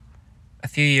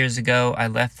few years ago, I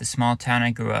left the small town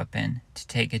I grew up in to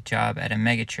take a job at a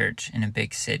megachurch in a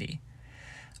big city.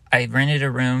 I rented a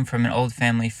room from an old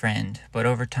family friend, but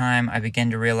over time I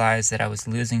began to realize that I was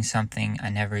losing something I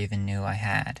never even knew I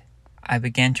had. I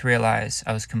began to realize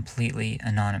I was completely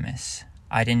anonymous.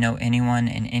 I didn't know anyone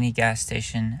in any gas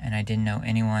station, and I didn't know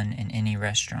anyone in any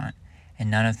restaurant,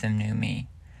 and none of them knew me.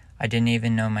 I didn't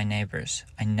even know my neighbors.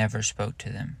 I never spoke to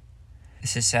them.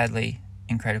 This is sadly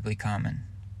incredibly common.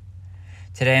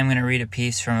 Today I'm going to read a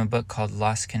piece from a book called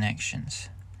Lost Connections.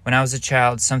 When I was a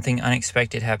child, something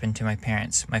unexpected happened to my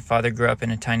parents. My father grew up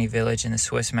in a tiny village in the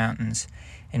Swiss mountains,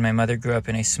 and my mother grew up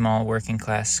in a small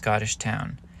working-class Scottish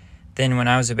town. Then, when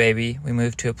I was a baby, we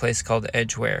moved to a place called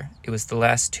Edgware. It was the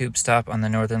last tube stop on the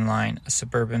Northern Line, a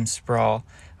suburban sprawl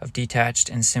of detached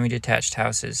and semi-detached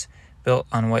houses built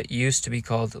on what used to be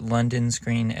called London's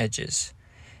Green Edges.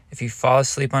 If you fall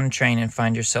asleep on a train and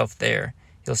find yourself there,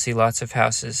 you'll see lots of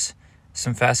houses,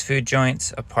 some fast food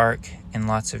joints, a park, and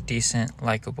lots of decent,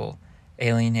 likable,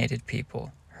 alienated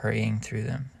people hurrying through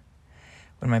them.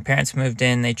 When my parents moved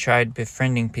in, they tried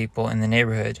befriending people in the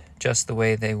neighborhood just the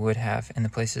way they would have in the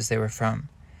places they were from.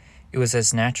 It was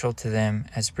as natural to them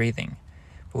as breathing,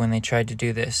 but when they tried to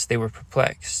do this, they were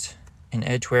perplexed. In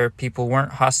Edgware, people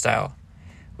weren't hostile.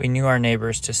 We knew our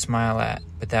neighbors to smile at,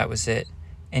 but that was it.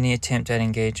 Any attempt at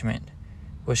engagement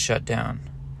was shut down.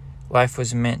 Life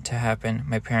was meant to happen,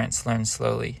 my parents learned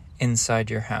slowly, inside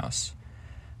your house.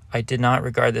 I did not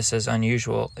regard this as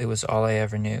unusual, it was all I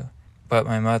ever knew. But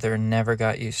my mother never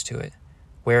got used to it.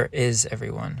 "Where is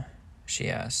everyone?" she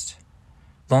asked.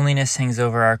 Loneliness hangs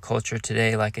over our culture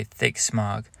today like a thick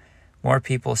smog. More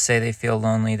people say they feel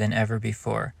lonely than ever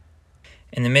before.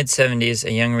 In the mid-70s,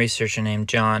 a young researcher named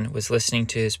John was listening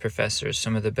to his professors,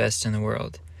 some of the best in the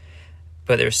world.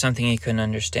 But there was something he couldn't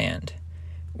understand.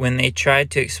 When they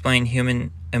tried to explain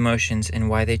human emotions and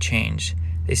why they change,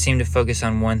 they seemed to focus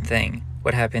on one thing,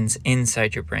 what happens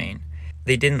inside your brain.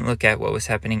 They didn't look at what was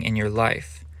happening in your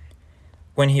life.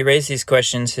 When he raised these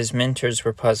questions, his mentors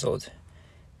were puzzled.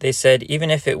 They said,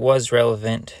 even if it was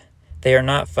relevant, they are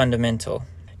not fundamental.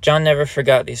 John never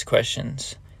forgot these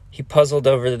questions. He puzzled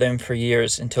over them for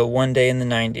years until one day in the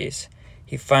 90s,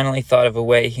 he finally thought of a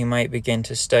way he might begin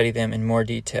to study them in more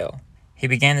detail. He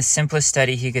began the simplest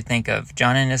study he could think of.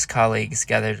 John and his colleagues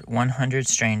gathered 100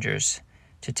 strangers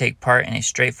to take part in a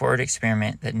straightforward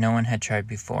experiment that no one had tried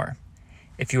before.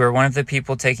 If you were one of the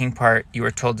people taking part, you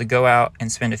were told to go out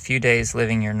and spend a few days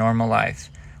living your normal life,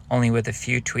 only with a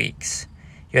few tweaks.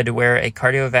 You had to wear a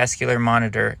cardiovascular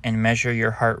monitor and measure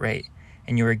your heart rate,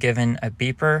 and you were given a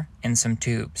beeper and some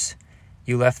tubes.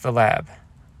 You left the lab.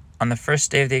 On the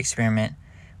first day of the experiment,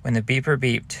 when the beeper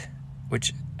beeped,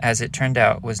 which as it turned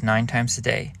out was 9 times a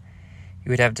day,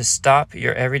 you would have to stop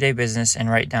your everyday business and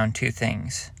write down 2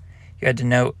 things. You had to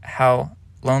note how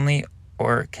lonely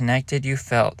or connected you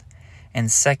felt,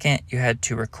 and second, you had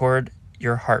to record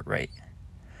your heart rate.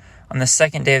 On the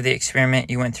second day of the experiment,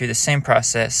 you went through the same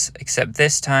process, except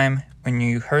this time, when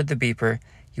you heard the beeper,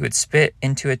 you would spit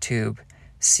into a tube,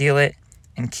 seal it,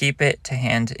 and keep it to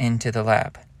hand into the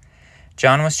lab.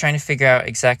 John was trying to figure out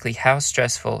exactly how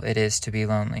stressful it is to be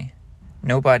lonely.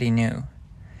 Nobody knew.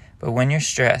 But when you're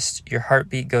stressed, your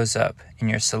heartbeat goes up, and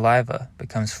your saliva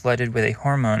becomes flooded with a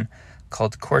hormone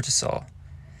called cortisol.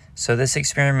 So this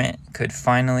experiment could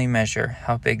finally measure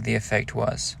how big the effect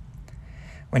was.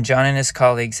 When John and his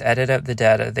colleagues added up the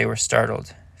data, they were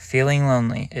startled. Feeling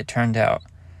lonely, it turned out,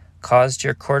 caused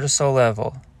your cortisol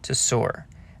level to soar,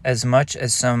 as much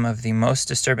as some of the most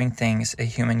disturbing things a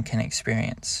human can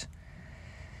experience.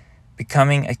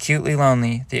 Becoming acutely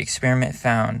lonely, the experiment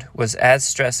found, was as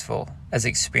stressful as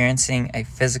experiencing a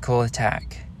physical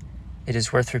attack. It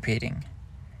is worth repeating.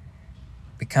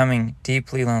 Becoming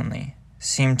deeply lonely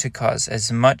seemed to cause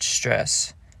as much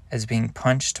stress as being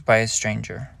punched by a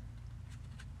stranger.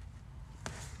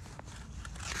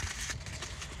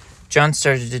 John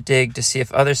started to dig to see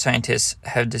if other scientists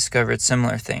had discovered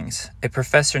similar things. A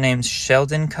professor named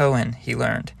Sheldon Cohen, he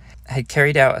learned, had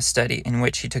carried out a study in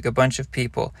which he took a bunch of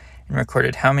people and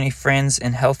recorded how many friends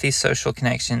and healthy social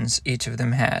connections each of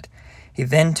them had. He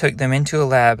then took them into a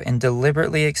lab and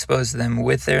deliberately exposed them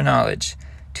with their knowledge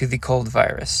to the cold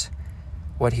virus.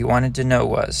 What he wanted to know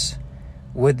was,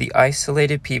 would the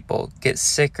isolated people get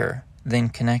sicker than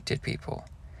connected people?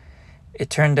 It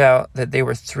turned out that they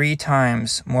were 3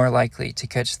 times more likely to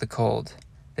catch the cold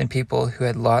than people who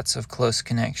had lots of close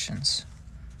connections.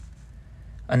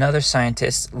 Another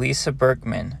scientist, Lisa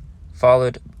Berkman,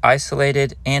 followed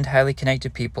isolated and highly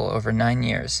connected people over 9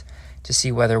 years to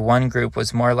see whether one group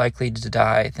was more likely to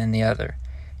die than the other.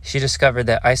 She discovered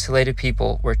that isolated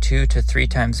people were 2 to 3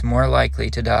 times more likely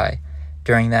to die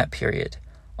during that period,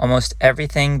 Almost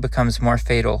everything becomes more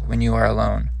fatal when you are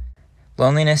alone.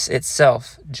 Loneliness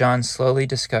itself, John slowly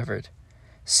discovered,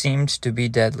 seemed to be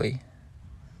deadly.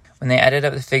 When they added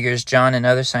up the figures, John and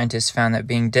other scientists found that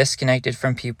being disconnected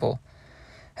from people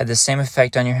had the same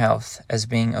effect on your health as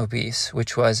being obese,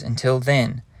 which was, until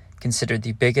then, considered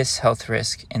the biggest health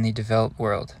risk in the developed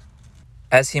world.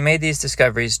 As he made these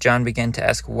discoveries, John began to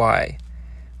ask why.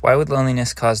 Why would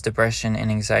loneliness cause depression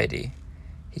and anxiety?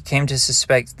 He came to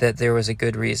suspect that there was a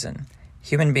good reason.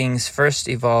 Human beings first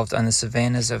evolved on the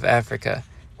savannas of Africa,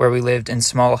 where we lived in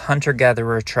small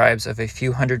hunter-gatherer tribes of a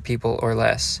few hundred people or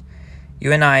less.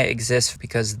 You and I exist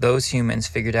because those humans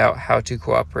figured out how to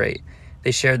cooperate.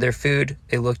 They shared their food,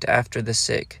 they looked after the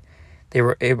sick. They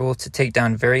were able to take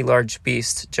down very large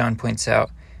beasts, John points out,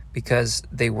 because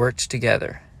they worked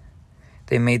together.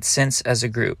 They made sense as a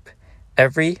group.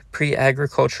 Every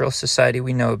pre-agricultural society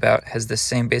we know about has the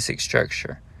same basic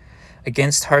structure.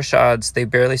 Against harsh odds, they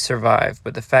barely survive,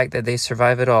 but the fact that they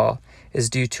survive at all is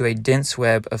due to a dense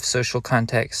web of social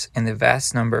contexts and the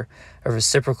vast number of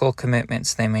reciprocal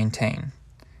commitments they maintain.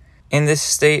 In this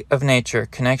state of nature,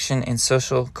 connection and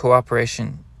social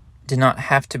cooperation did not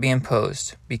have to be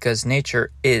imposed because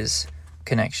nature is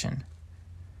connection.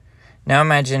 Now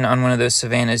imagine on one of those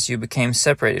savannas you became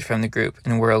separated from the group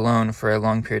and were alone for a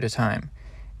long period of time.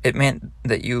 It meant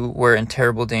that you were in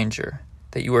terrible danger,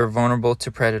 that you were vulnerable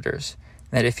to predators,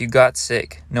 and that if you got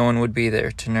sick, no one would be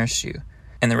there to nurse you,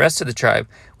 and the rest of the tribe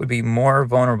would be more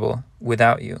vulnerable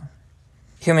without you.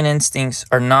 Human instincts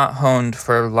are not honed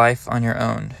for life on your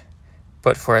own,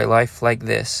 but for a life like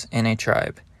this in a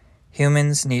tribe.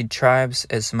 Humans need tribes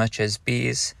as much as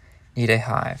bees need a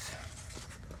hive.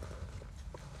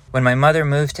 When my mother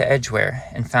moved to Edgware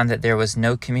and found that there was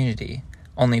no community,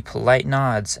 only polite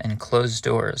nods and closed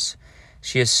doors,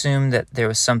 she assumed that there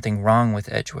was something wrong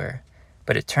with Edgware.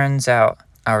 But it turns out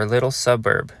our little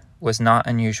suburb was not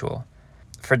unusual.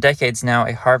 For decades now,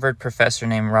 a Harvard professor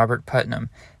named Robert Putnam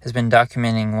has been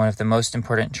documenting one of the most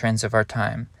important trends of our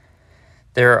time.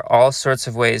 There are all sorts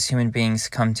of ways human beings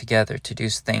come together to do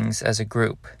things as a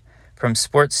group, from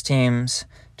sports teams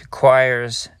to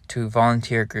choirs to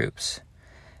volunteer groups,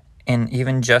 and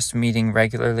even just meeting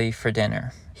regularly for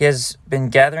dinner. He has been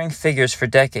gathering figures for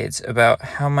decades about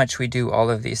how much we do all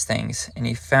of these things, and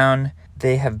he found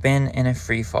they have been in a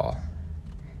free fall.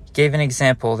 He gave an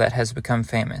example that has become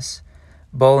famous.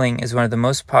 Bowling is one of the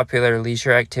most popular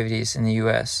leisure activities in the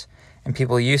U.S., and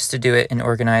people used to do it in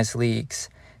organized leagues.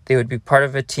 They would be part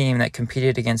of a team that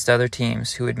competed against other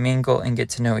teams who would mingle and get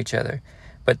to know each other.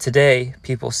 But today,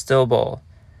 people still bowl,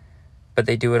 but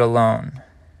they do it alone.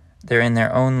 They're in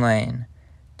their own lane,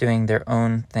 doing their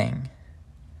own thing.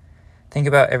 Think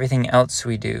about everything else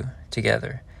we do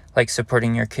together, like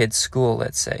supporting your kid's school,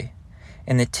 let's say.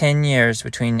 In the 10 years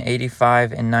between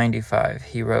 85 and 95,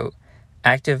 he wrote,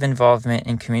 active involvement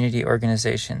in community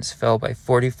organizations fell by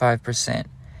 45%.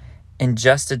 In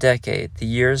just a decade, the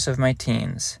years of my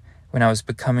teens, when I was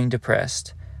becoming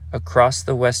depressed, across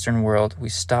the Western world, we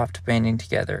stopped banding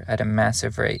together at a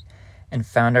massive rate and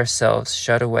found ourselves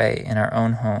shut away in our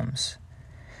own homes.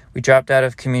 We dropped out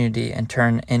of community and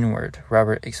turned inward,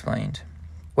 Robert explained.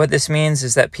 What this means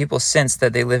is that people's sense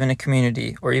that they live in a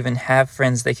community or even have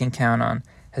friends they can count on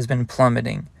has been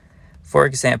plummeting. For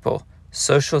example,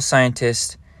 social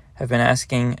scientists have been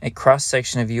asking a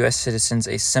cross-section of U.S. citizens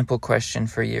a simple question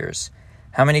for years.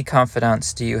 How many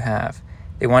confidants do you have?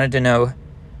 They wanted to know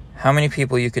how many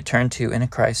people you could turn to in a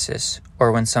crisis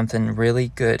or when something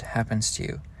really good happens to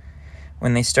you.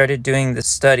 When they started doing the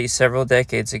study several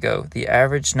decades ago, the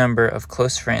average number of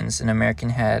close friends an American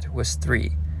had was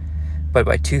 3. But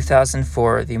by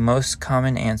 2004, the most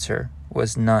common answer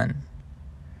was none.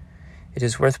 It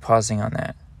is worth pausing on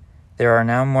that. There are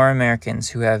now more Americans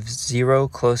who have 0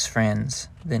 close friends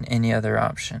than any other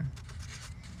option.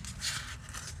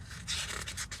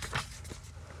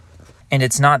 And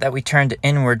it's not that we turned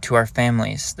inward to our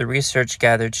families. The research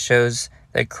gathered shows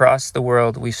that across the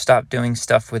world we've stopped doing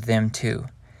stuff with them too.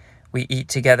 We eat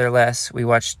together less, we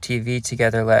watch TV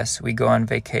together less, we go on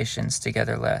vacations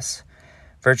together less.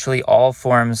 Virtually all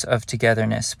forms of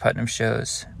togetherness, Putnam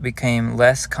shows, became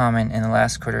less common in the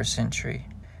last quarter century.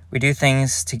 We do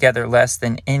things together less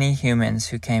than any humans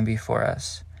who came before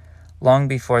us. Long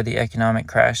before the economic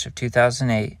crash of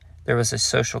 2008, there was a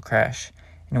social crash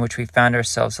in which we found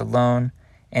ourselves alone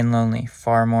and lonely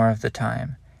far more of the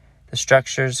time. The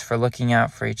structures for looking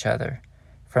out for each other,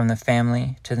 from the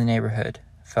family to the neighborhood,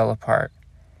 fell apart.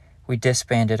 We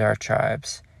disbanded our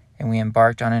tribes, and we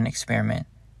embarked on an experiment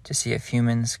to see if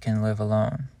humans can live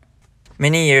alone.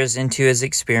 Many years into his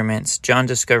experiments, John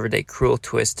discovered a cruel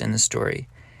twist in the story.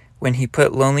 When he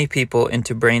put lonely people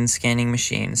into brain scanning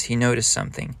machines, he noticed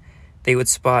something. They would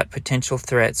spot potential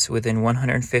threats within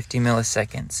 150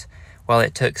 milliseconds, while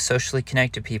it took socially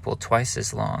connected people twice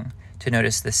as long to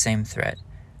notice the same threat.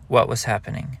 What was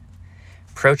happening?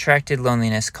 Protracted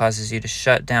loneliness causes you to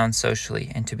shut down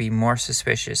socially and to be more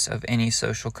suspicious of any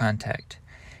social contact.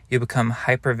 You become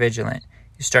hypervigilant.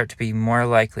 You start to be more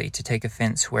likely to take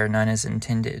offense where none is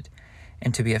intended,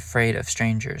 and to be afraid of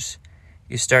strangers.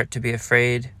 You start to be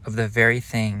afraid of the very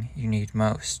thing you need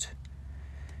most.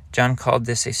 John called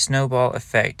this a snowball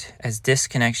effect as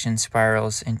disconnection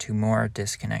spirals into more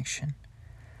disconnection.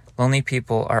 Lonely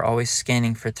people are always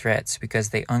scanning for threats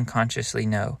because they unconsciously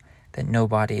know that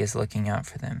nobody is looking out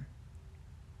for them.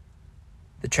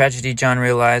 The tragedy John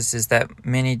realized is that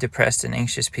many depressed and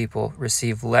anxious people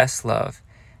receive less love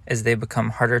as they become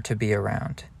harder to be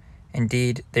around.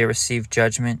 Indeed, they receive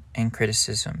judgment and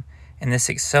criticism, and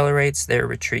this accelerates their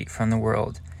retreat from the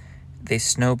world. They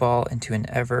snowball into an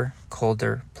ever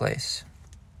colder place.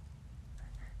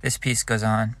 This piece goes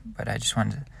on, but I just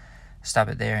wanted to stop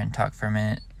it there and talk for a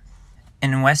minute.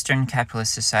 In Western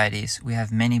capitalist societies, we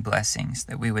have many blessings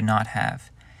that we would not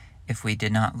have if we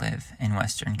did not live in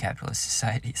Western capitalist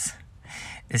societies.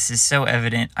 This is so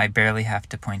evident, I barely have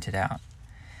to point it out.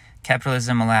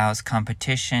 Capitalism allows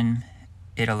competition.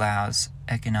 It allows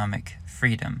economic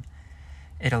freedom.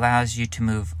 It allows you to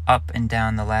move up and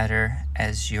down the ladder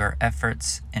as your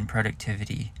efforts and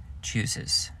productivity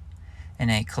chooses. In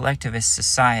a collectivist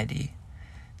society,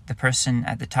 the person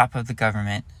at the top of the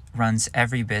government runs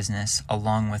every business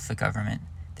along with the government.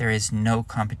 There is no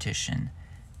competition.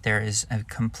 There is a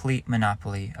complete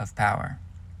monopoly of power.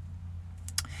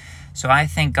 So I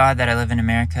thank God that I live in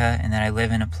America and that I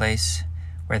live in a place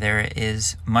where there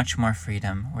is much more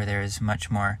freedom, where there is much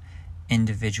more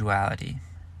individuality.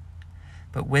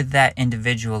 But with that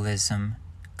individualism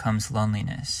comes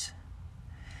loneliness.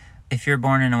 If you're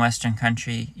born in a Western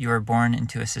country, you are born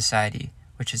into a society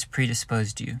which has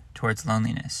predisposed you towards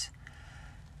loneliness.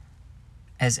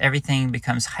 As everything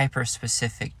becomes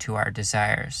hyper-specific to our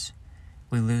desires,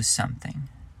 we lose something.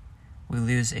 We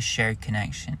lose a shared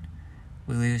connection.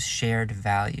 We lose shared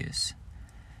values.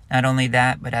 Not only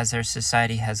that, but as our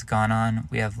society has gone on,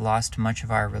 we have lost much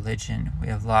of our religion. We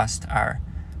have lost our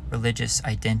religious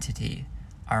identity,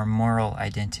 our moral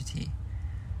identity.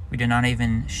 We do not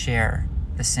even share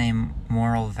the same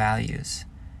moral values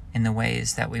in the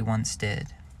ways that we once did.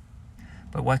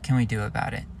 But what can we do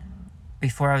about it?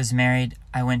 Before I was married,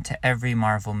 I went to every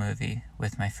Marvel movie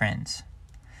with my friends.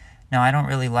 Now, I don't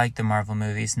really like the Marvel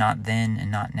movies, not then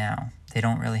and not now. They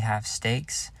don't really have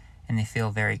stakes, and they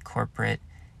feel very corporate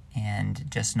and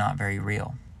just not very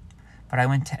real. But I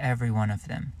went to every one of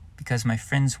them because my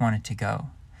friends wanted to go,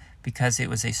 because it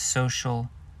was a social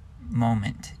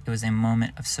moment. It was a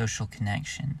moment of social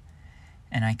connection.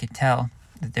 And I could tell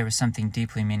that there was something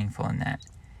deeply meaningful in that.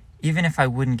 Even if I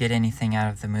wouldn't get anything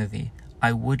out of the movie,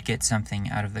 I would get something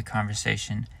out of the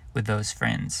conversation with those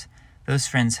friends. Those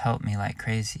friends helped me like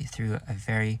crazy through a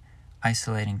very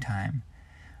isolating time.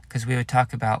 Because we would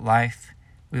talk about life,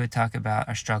 we would talk about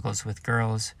our struggles with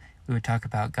girls, we would talk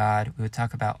about God, we would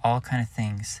talk about all kind of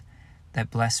things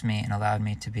that blessed me and allowed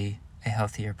me to be a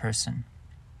healthier person.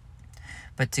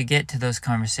 But to get to those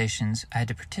conversations, I had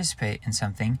to participate in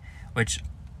something which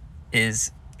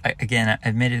is, again,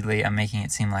 admittedly, I'm making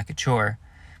it seem like a chore,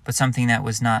 but something that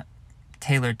was not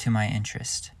tailored to my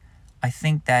interest. I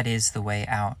think that is the way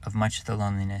out of much of the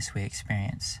loneliness we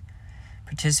experience.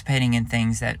 Participating in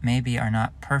things that maybe are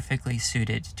not perfectly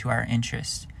suited to our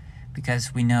interest,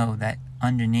 because we know that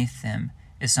underneath them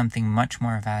is something much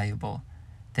more valuable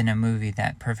than a movie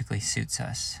that perfectly suits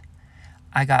us.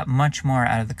 I got much more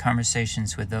out of the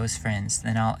conversations with those friends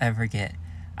than I'll ever get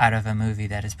out of a movie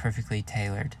that is perfectly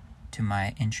tailored to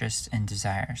my interests and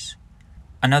desires.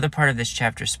 Another part of this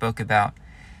chapter spoke about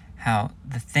how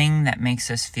the thing that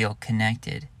makes us feel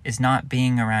connected is not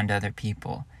being around other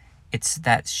people. It's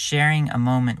that sharing a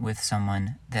moment with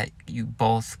someone that you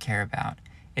both care about.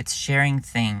 It's sharing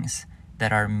things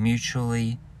that are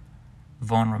mutually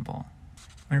vulnerable.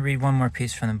 I'm going to read one more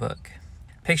piece from the book.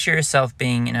 Picture yourself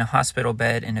being in a hospital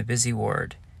bed in a busy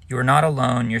ward. You are not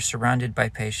alone, you're surrounded by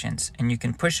patients, and you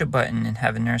can push a button and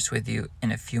have a nurse with you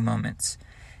in a few moments.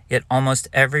 Yet almost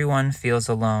everyone feels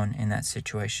alone in that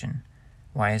situation.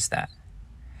 Why is that?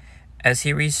 As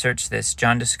he researched this,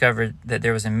 John discovered that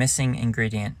there was a missing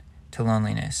ingredient to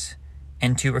loneliness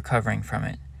and to recovering from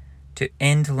it. To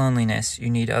end loneliness, you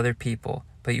need other people,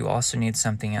 but you also need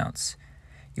something else.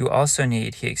 You also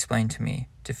need, he explained to me,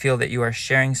 to feel that you are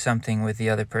sharing something with the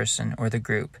other person or the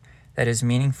group that is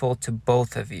meaningful to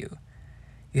both of you.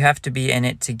 You have to be in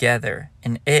it together,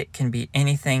 and it can be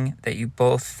anything that you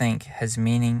both think has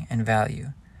meaning and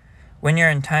value. When you're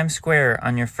in Times Square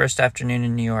on your first afternoon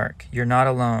in New York, you're not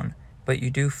alone, but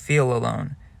you do feel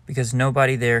alone because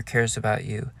nobody there cares about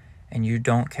you, and you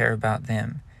don't care about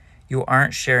them. You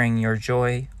aren't sharing your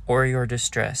joy or your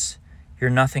distress. You're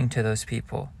nothing to those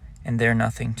people, and they're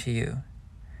nothing to you.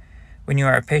 When you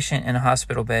are a patient in a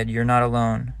hospital bed, you're not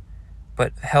alone,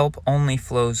 but help only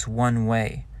flows one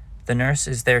way. The nurse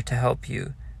is there to help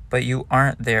you, but you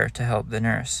aren't there to help the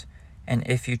nurse, and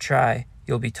if you try,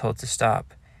 you'll be told to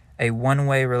stop. A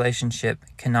one-way relationship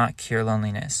cannot cure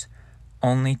loneliness.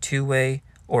 Only two-way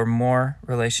or more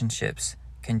relationships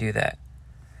can do that.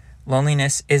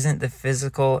 Loneliness isn't the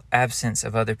physical absence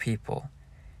of other people.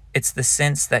 It's the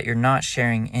sense that you're not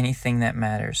sharing anything that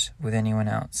matters with anyone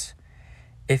else.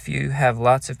 If you have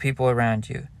lots of people around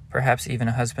you, perhaps even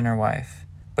a husband or wife,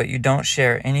 but you don't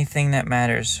share anything that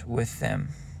matters with them,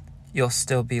 you'll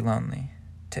still be lonely.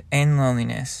 To end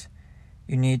loneliness,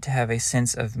 you need to have a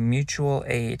sense of mutual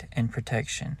aid and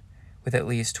protection with at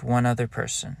least one other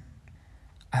person.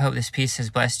 I hope this piece has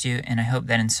blessed you, and I hope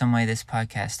that in some way this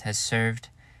podcast has served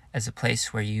as a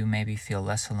place where you maybe feel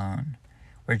less alone,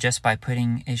 where just by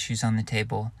putting issues on the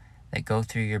table that go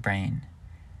through your brain,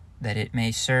 that it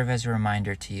may serve as a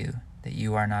reminder to you that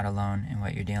you are not alone in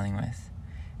what you're dealing with,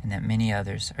 and that many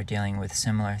others are dealing with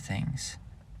similar things.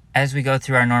 As we go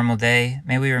through our normal day,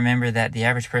 may we remember that the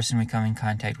average person we come in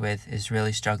contact with is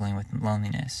really struggling with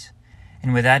loneliness.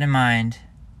 And with that in mind,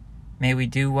 may we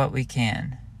do what we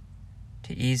can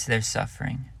to ease their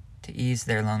suffering, to ease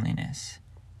their loneliness,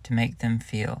 to make them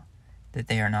feel that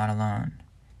they are not alone,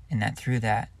 and that through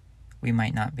that, we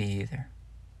might not be either.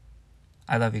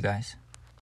 I love you guys.